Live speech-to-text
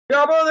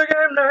Gabba the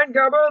game night,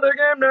 Gabba the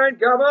game night,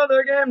 Gabba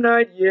the game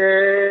night,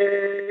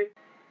 yay!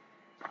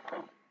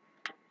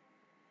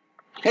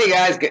 Hey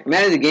guys,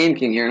 Matty the Game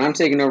King here, and I'm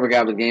taking over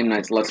Gabba Game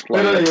Night's Let's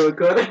Play. Are you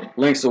recording?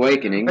 Link's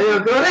Awakening. Are you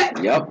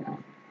recording? Yep.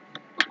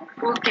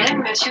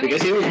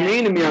 Because he was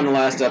mean to me on the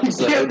last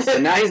episode, so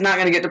now he's not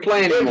going to get to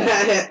play anymore.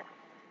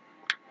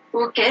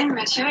 Ok,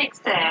 Monsieur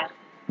Exter.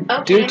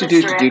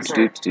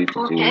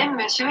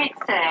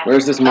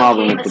 Where's this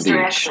moblin at the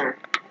beach?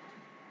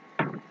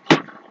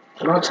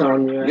 I'm not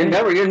telling you anything.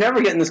 You're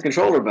never getting this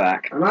controller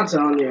back. I'm not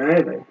telling you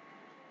anything.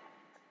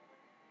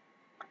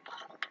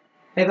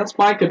 Hey, that's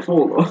my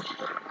controller.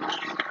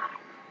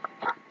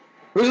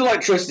 Whose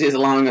electricity is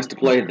allowing us to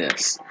play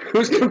this?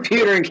 Whose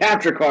computer and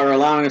capture card are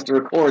allowing us to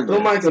record this?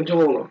 Oh, my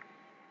controller.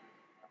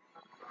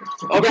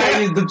 Okay, I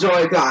use the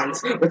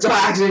Joy-Cons, which are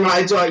actually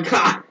my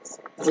Joy-Cons.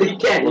 So you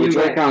can't use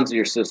the Joy-Cons are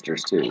your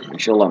sister's too,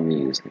 and she'll let me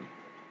use them.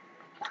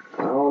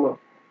 I don't know.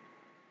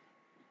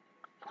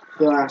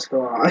 Go ask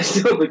her. I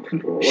still the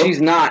controller.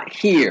 She's not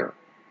here.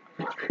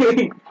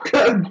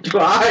 Go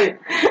try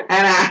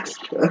and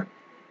ask her.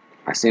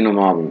 I seen no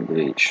moblin at the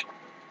beach.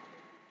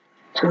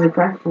 There's a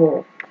cracked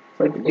wall.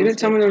 Like you didn't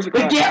tell me there was a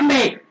cracked wall. Get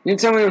me! You didn't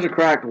tell me there was a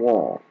cracked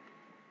wall.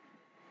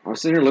 I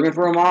was sitting here looking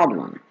for a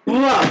moblin.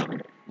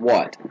 What?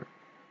 What?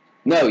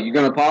 No, you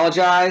gonna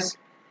apologize?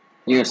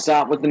 You gonna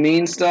stop with the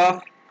mean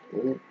stuff?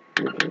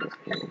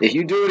 If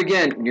you do it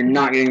again, you're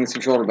not getting this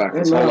controller back for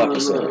this whole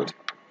episode.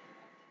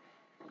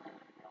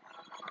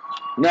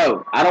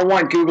 No, I don't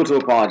want Google to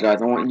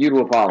apologize. I want you to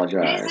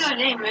apologize.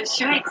 Désolé,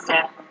 Monsieur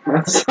Exter.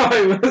 I'm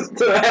sorry,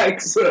 Mr.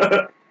 X.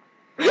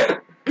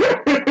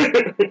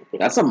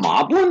 That's a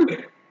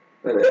moblin?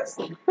 It is.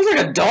 That's like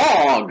a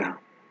dog.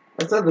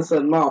 I said this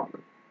said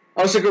moblin.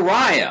 Oh, it's a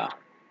Gariah.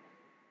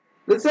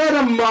 It said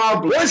a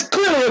moblin. Well, it's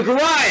clearly a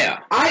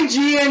Gariah.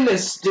 IGN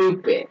is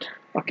stupid.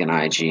 Fucking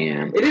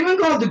IGN. It even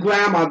called the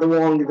grandma the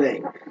wrong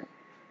thing.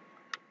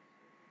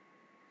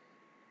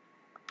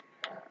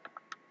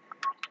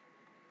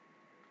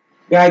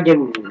 Yeah, give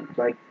him,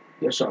 like,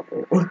 your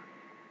shopping.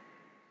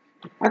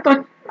 I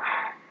thought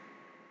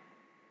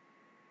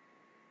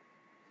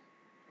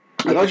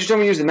you told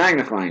me to use the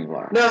magnifying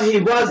glass. No,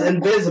 he was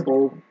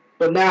invisible,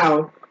 but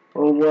now,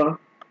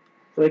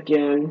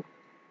 freaking...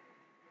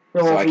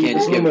 So I can't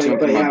just give it to him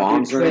for my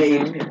bombs or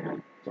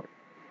anything?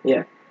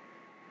 Yeah.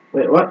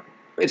 Wait, what?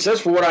 It says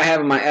for what I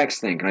have in my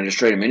X thing. Can I just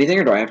trade him anything,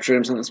 or do I have to trade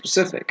him something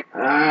specific?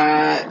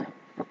 I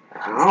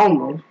don't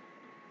know.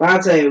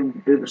 I'd say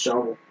do the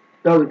shovel.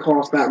 Doesn't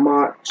cost that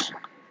much.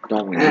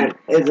 Don't we? And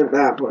isn't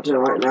that much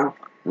right now.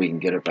 We can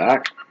get it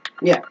back?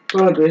 Yeah, it's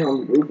only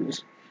 300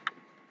 rupees.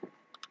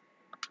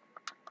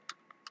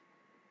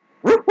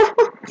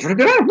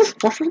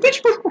 Watch for the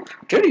bitch.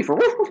 Titty for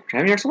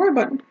having your select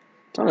button.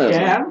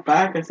 Yeah, I'm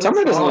back. Tell me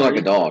it doesn't look like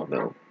a dog,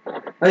 though.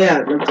 Oh, yeah,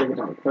 it looks like a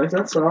dog. But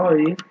that's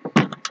sorry.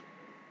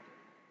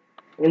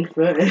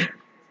 Infant.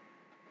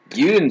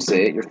 You didn't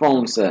say it, your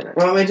phone said it.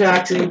 Want me to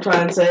actually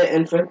try and say it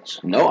in French?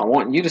 No, I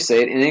want you to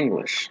say it in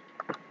English.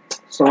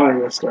 Sorry,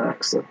 Mr.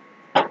 Axel.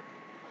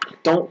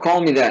 Don't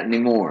call me that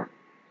anymore.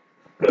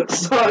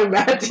 Sorry,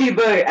 Matty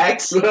the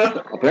Axel.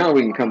 Apparently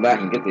we can come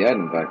back and get the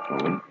item back from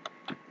him.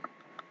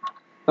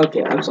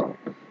 Okay, I'm sorry.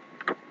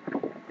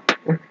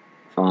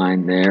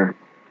 Fine, there.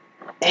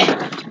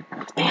 Yeah.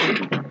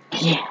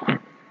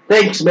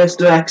 Thanks,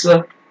 Mr.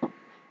 Axel.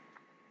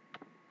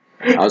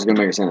 I was gonna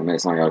make a sound that made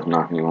it sound like I was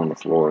knocking you on the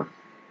floor.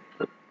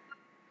 But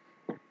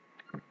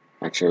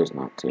I chose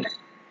not to.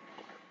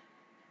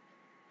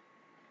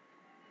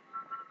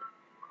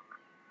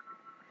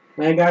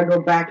 I gotta go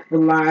back to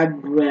the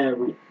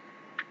library.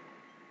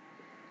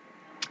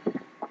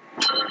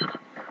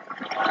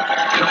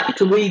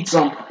 To read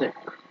something.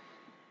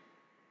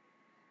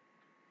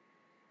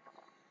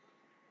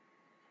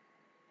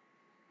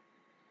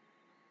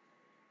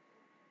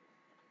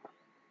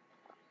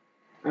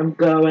 I'm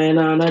going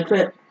on a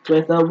trip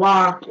with a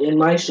walk in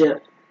my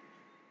ship.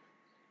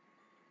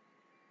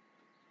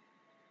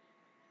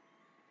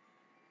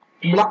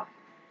 Blah.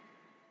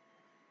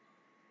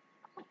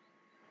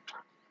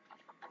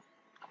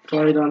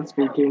 Sorry, done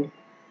speaking.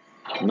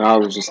 No, I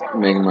was just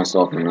making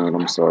myself a note,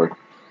 I'm sorry.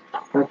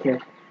 Okay.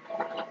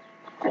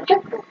 Ow,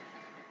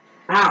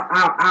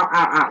 ow, ow,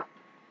 ow,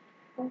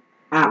 ow.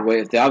 Ow.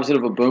 Wait, if the opposite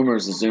of a boomer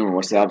is a zoomer,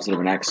 what's the opposite of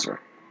an Xer?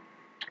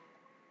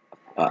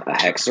 A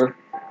hexer?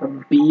 A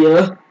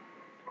beer.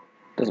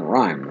 Doesn't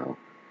rhyme, though.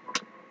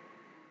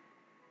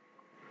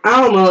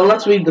 I don't know,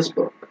 let's read this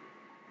book.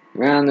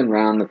 Round and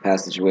round the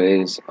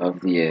passageways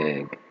of the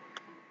egg.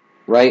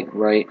 Right,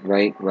 right,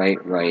 right,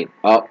 right, right.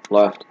 Up,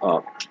 left,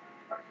 up.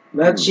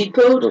 That cheat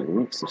code?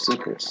 Roots of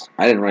secrets.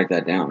 I didn't write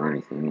that down or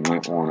anything. You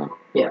might wanna.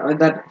 Yeah, like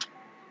that.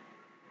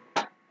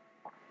 I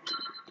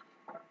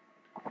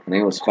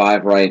think it was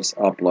 5 rights,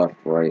 up, left,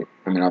 right.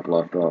 I mean, up,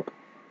 left, up.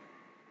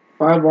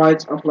 5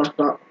 rights, up, left,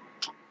 up.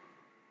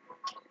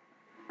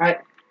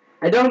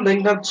 I don't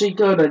think that's cheat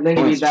code. I think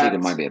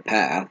It might be a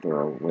path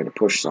or a way to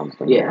push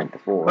something. Yeah. Like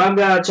before. But I'm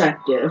gonna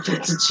check it if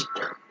it's a cheat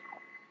code.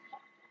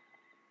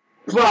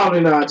 Probably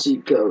not a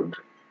cheat code.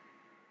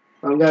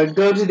 I'm gonna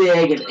go to the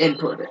egg and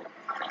input it.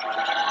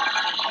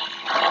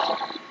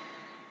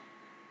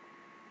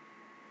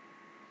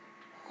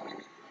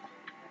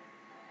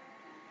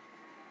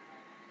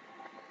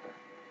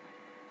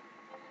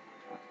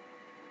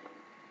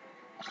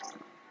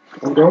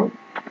 I'm going.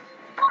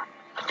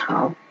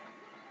 Ow.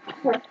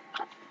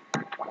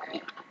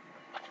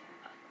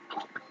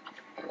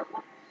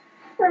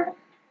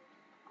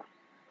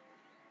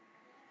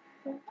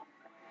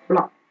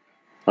 Block.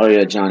 Oh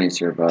yeah, Johnny's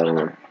here by the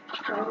way.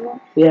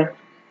 Yeah.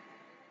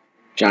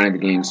 Johnny the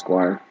Game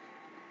Squire.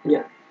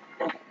 Yeah.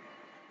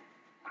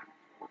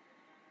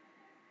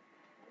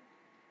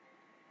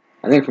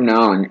 I think from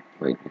now on,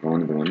 wait, you're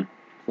going to the wind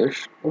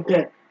fish?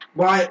 Okay.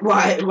 Why?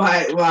 What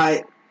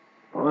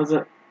was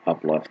it?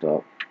 Up, left,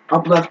 up.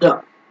 Up, left,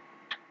 up.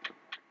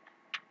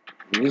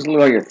 You just look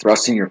like you're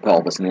thrusting your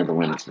pelvis near the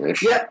wind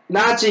fish. Yep.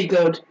 Not cheat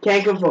code.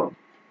 Can't confirm.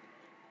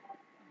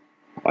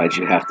 Why'd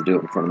you have to do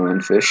it in front of the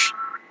wind fish?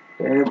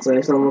 Can't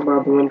say something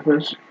about the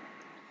windfish.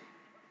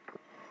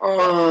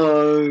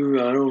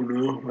 I don't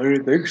know. I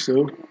didn't think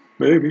so.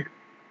 Maybe.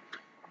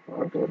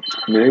 Okay.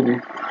 Maybe.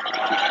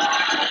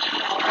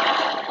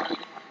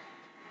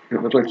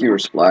 It looked like you were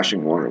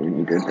splashing water when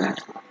you did that.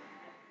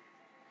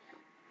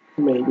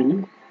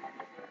 Maybe.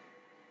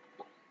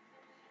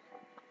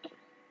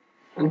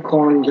 I'm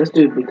calling this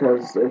dude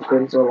because it's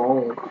been so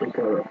long.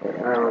 Because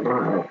I don't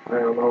know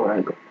where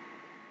I go.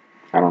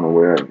 I don't know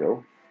where I'd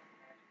go.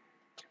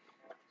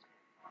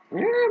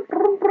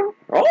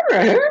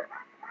 Over here.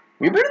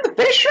 You been in the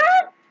fish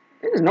shop?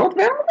 It is North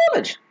Valley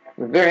Village. It's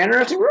a very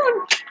interesting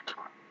run.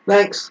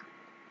 Thanks.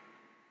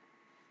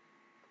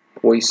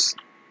 Voice.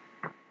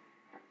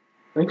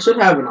 I should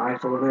have an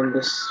iPhone in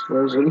this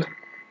version.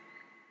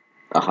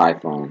 A high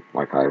phone,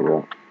 like high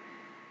roll.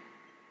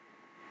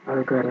 I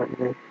regret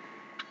everything.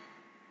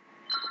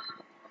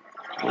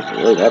 Was it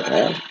really that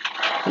bad?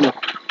 No.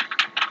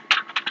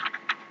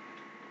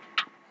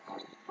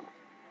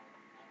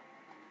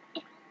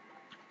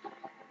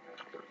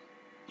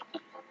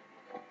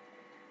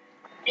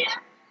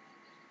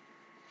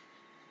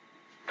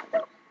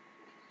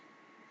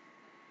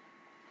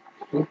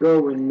 I'm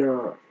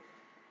going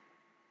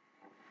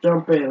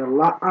jumping a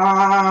lot.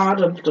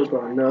 I'm still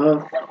going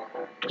oh,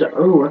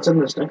 what's in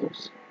the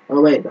stickers?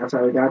 Oh wait, that's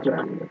how we got to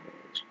Amulet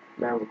Village.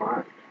 Never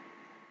mind.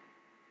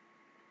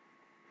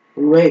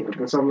 Wait, but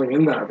there's something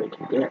in there they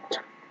can get.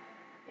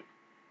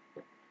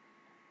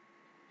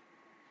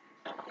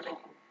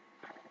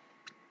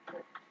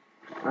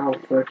 Oh,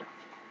 frick.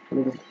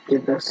 Let me just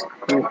get this.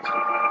 Thanks.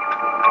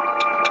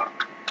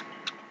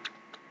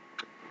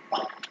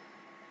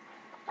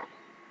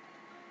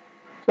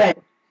 Bang.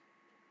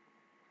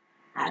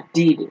 I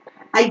did it.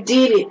 I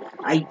did it.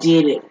 I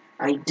did it.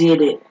 I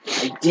did it.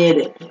 I did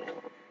it.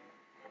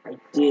 I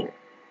did it.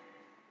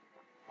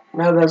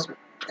 Now there's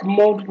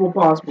multiple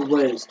possible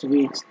ways to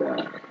reach the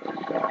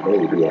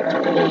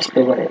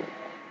way.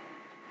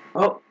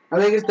 Oh, I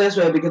think it's this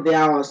way because the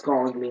owl is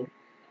calling me.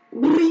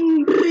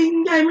 Bring,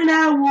 bring, I'm an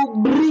owl.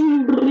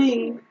 Bring,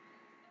 bring.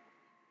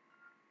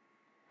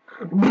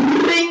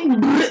 Bring,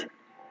 bring.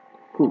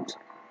 Hoot.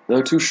 There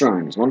are two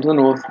shrines, one to the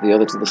north, the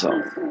other to the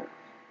south.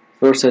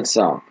 First head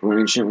south, where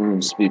ancient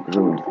runes speak of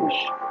the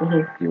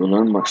windfish. You will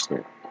learn much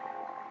there.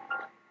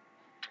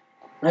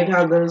 Like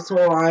how this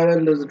whole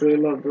island is a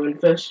dream of the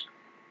windfish.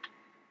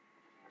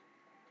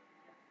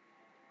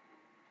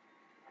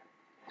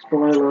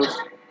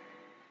 Spoilers.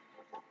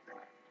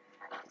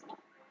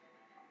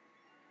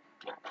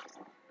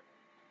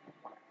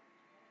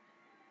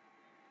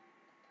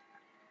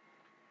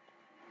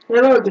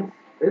 Hey look,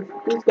 it's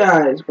these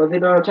guys, but they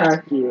don't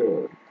attack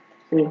you.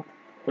 See?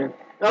 Yeah.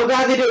 Oh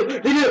god, they do! They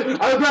do!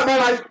 I regret my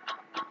life!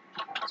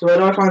 So where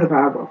do I find the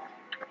power bow?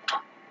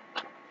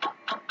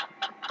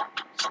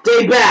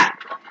 Stay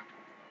back!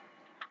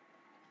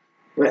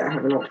 Wait, I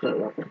have an alternate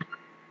weapon.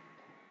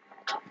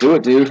 Do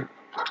it, dude.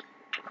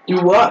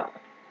 Do what?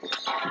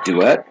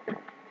 Duet?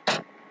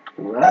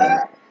 What?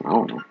 I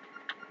don't know.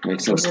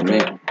 Makes sense to me.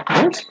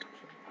 What?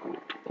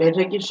 Can I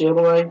take your shield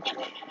away?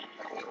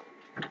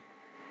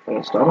 Can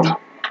I stop him?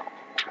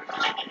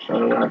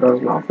 That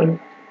does nothing.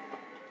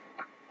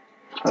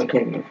 I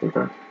can't get through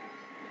that.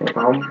 No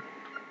problem.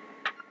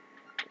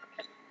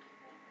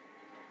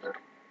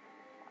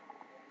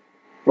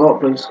 Blow up,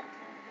 please.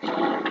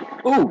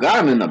 Ooh, got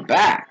him in the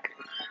back.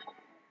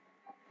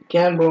 You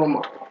can blow him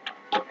up.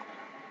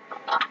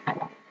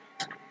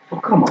 Oh,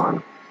 come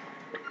on.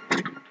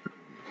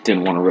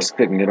 Didn't want to risk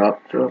picking it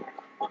up. Sure.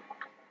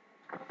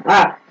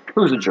 Ah!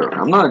 Who's a jerk?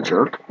 I'm not a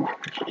jerk.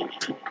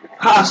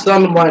 Ha!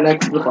 Stunned him right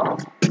next to the bomb.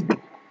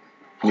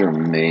 You're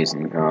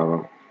amazing,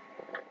 Gabba.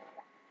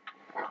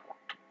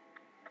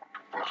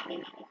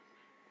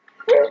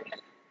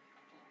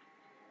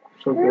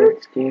 So good,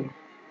 this game.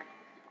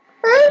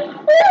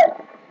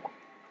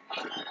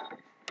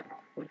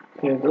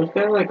 Okay, those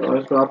guys like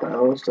always drop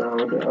arrows, so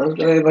those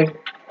guys like.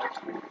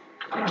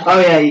 Oh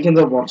yeah, you can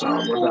double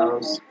jump with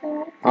those.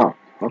 Oh,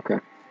 okay.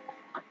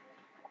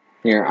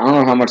 Here, I don't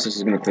know how much this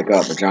is going to pick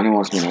up, but Johnny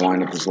wants me to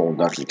wind up his little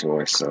ducky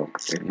toy, so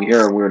if you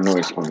hear a weird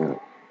noise from it,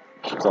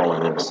 that's all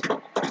it is.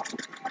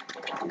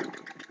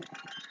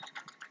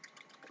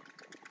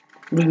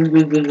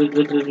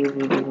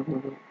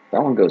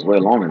 That one goes way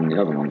longer than the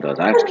other one does.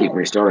 I have to keep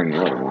restarting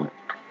the other one.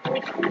 I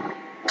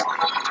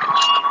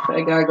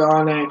think I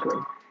got an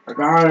anchor. I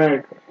got an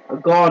anchor. A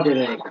golden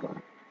anchor.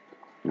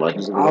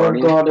 Legends of the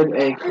Olive Guardian?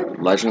 Garden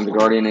acorn. Legend of the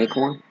Guardian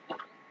Acorn?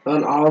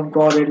 An Olive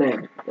Garden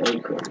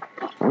acorn.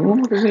 I don't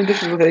know if there's any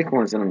difference with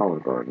acorns in an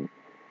Olive Garden.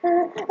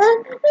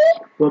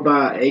 What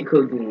about a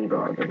cooking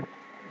garden?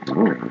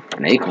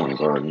 An acorn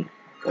garden.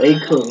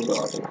 Acorn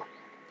garden.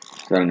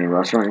 Is that a new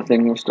restaurant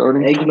thing you're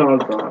starting?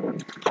 Eggnog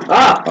garden.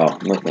 Ah! Oh,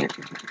 no thank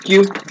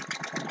you.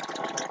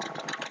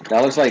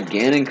 That looks like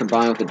Ganon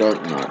combined with a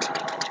dark nut.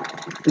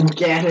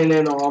 Ganon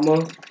in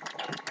armor.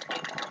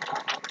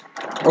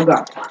 Oh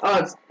god.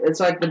 Oh, it's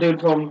like the dude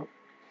from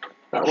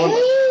that one.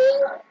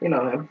 You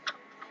know him.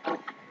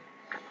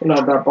 You know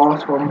that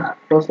boss from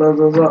First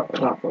Zelda.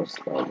 Not First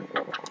Zelda.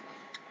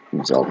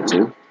 Zelda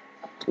 2?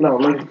 No,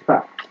 Link's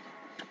back.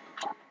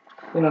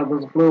 You know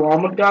those blue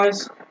armored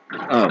guys?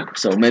 Oh,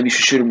 so maybe you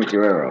should shoot him with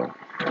your arrow.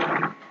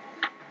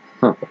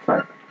 Huh.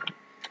 Right.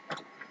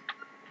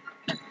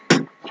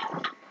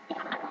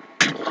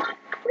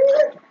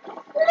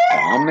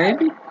 Bomb,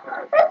 maybe?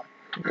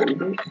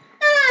 Maybe.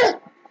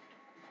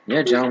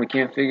 Yeah, John, we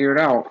can't figure it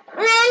out.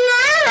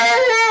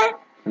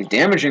 He's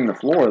damaging the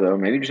floor, though.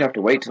 Maybe you just have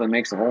to wait till he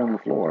makes a hole in the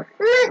floor.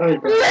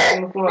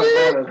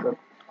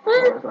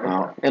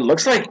 Oh, It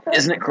looks like,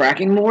 isn't it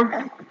cracking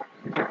more?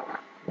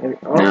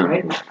 oh,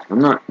 maybe. I'm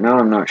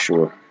not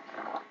sure.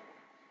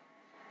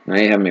 Now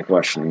you have me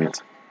questioning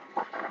it.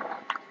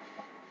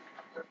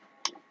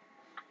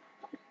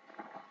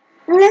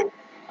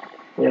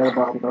 Yeah, the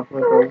bottom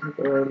definitely goes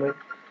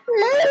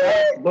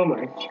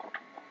booming.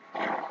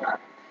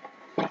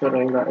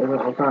 Considering that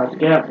isn't what I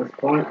get at this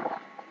point.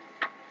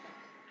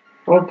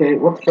 Okay,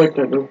 what's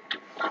Victor do?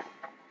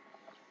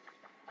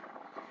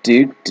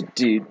 Do,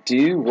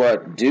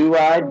 what do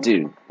I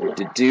do?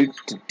 Do,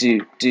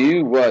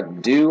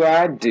 what do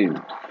I do?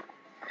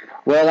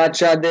 Well, I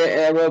tried the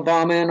arrow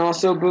bomb and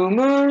also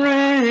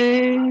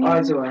boomerang. Oh,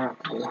 I see what I have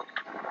to do.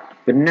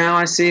 But now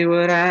I see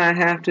what I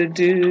have to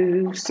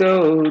do,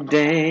 so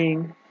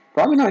dang.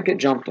 Probably not get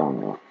jumped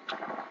on, though.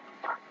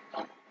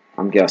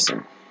 I'm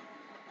guessing.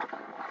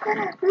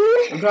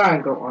 I'm trying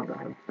to go under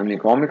him. I mean,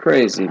 call me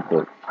crazy,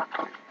 but...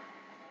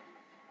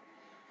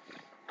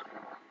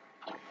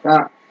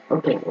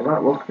 Okay, well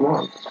that looks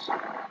wrong.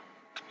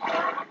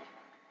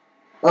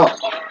 Oh,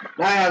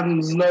 now I have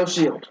no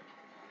shield.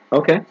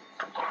 Okay.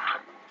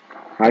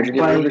 How'd you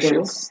get rid of the But you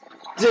shield? can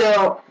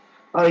still,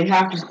 you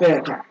have to spin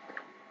attack.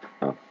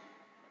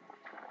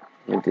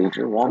 Yeah,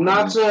 teacher, I'm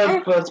not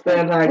sure if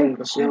spin attacking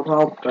the shield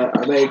help, but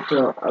I made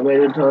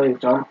it until he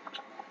jumped.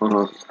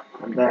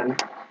 And then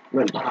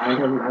went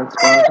behind him and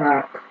spun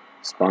attack.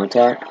 Spun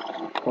attack?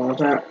 Spun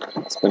attack.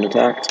 Spin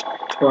attack?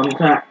 Spun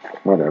attack.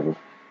 Whatever.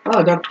 Oh,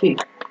 I got the key.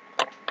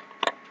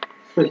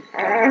 Sweet.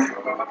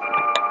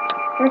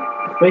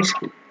 Space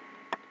key.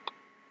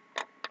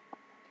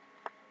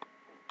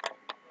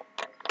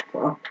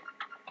 Well,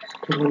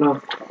 good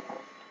enough.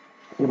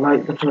 You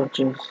light the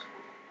torches.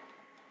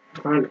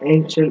 Find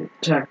ancient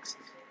texts.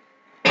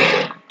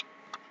 The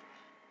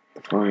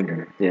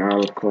finder, the hour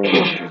of cold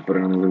is but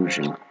an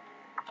illusion.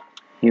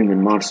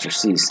 Human monster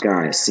sees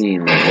sky,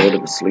 seen in the void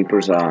of a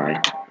sleeper's eye.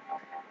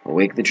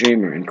 Awake the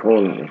dreamer, and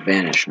cold will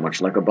vanish,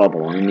 much like a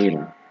bubble on a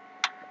needle.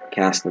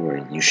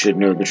 Castaway, you should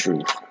know the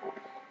truth.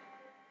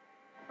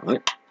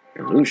 What?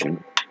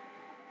 Illusion?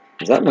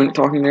 Is that Link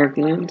talking there at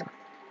the end?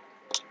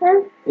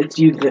 It's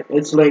you.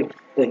 It's Link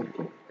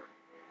thinking.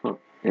 Huh,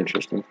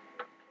 interesting.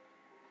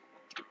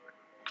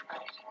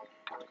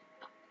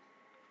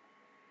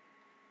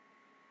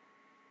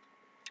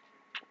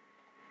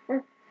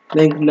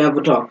 Link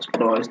never talks,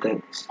 but always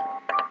thinks.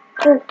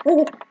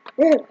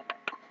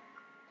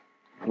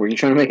 Were you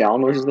trying to make owl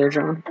noises there,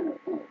 John?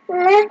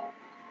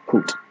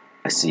 Hoot.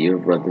 I see you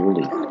have read the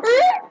relief.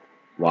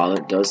 While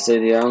it does say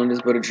the island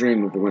is but a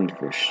dream of the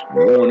windfish,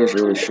 no one is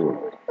really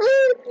sure.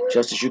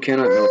 Just as you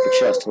cannot know if a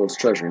chest holds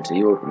treasure until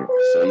you open it,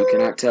 so you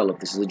cannot tell if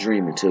this is a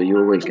dream until you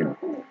awaken.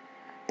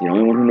 The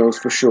only one who knows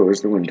for sure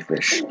is the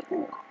windfish.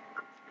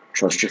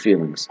 Trust your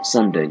feelings.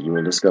 Someday you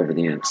will discover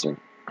the answer.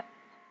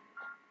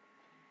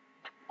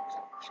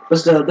 But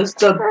still, this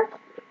just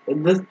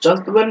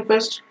the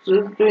windfish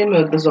dream,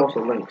 or this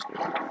also Link's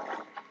dream?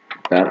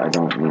 That I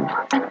don't know.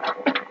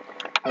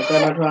 I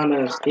thought I'm trying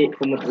to escape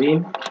from a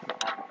dream.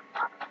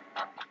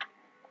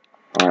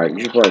 Alright,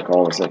 you should probably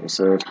call this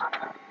episode.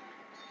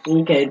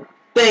 Okay,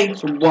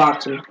 thanks for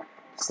watching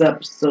this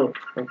episode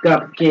of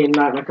Gabba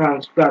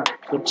TGK. Subscribe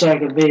to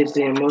check a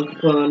video and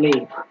multiple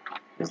need.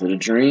 Is it a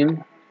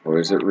dream, or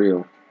is it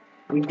real?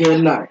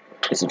 Good night.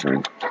 It's a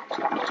dream.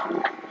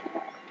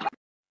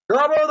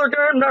 Gabba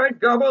game night,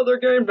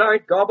 Gabba game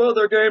night,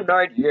 Gabba game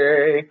night,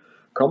 yay.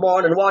 Come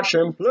on and watch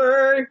him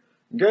play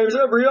games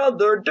every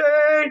other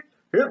day.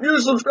 If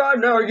you subscribe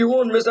now, you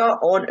won't miss out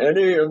on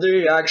any of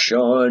the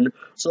action.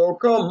 So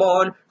come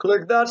on,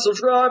 click that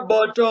subscribe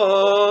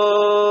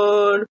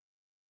button.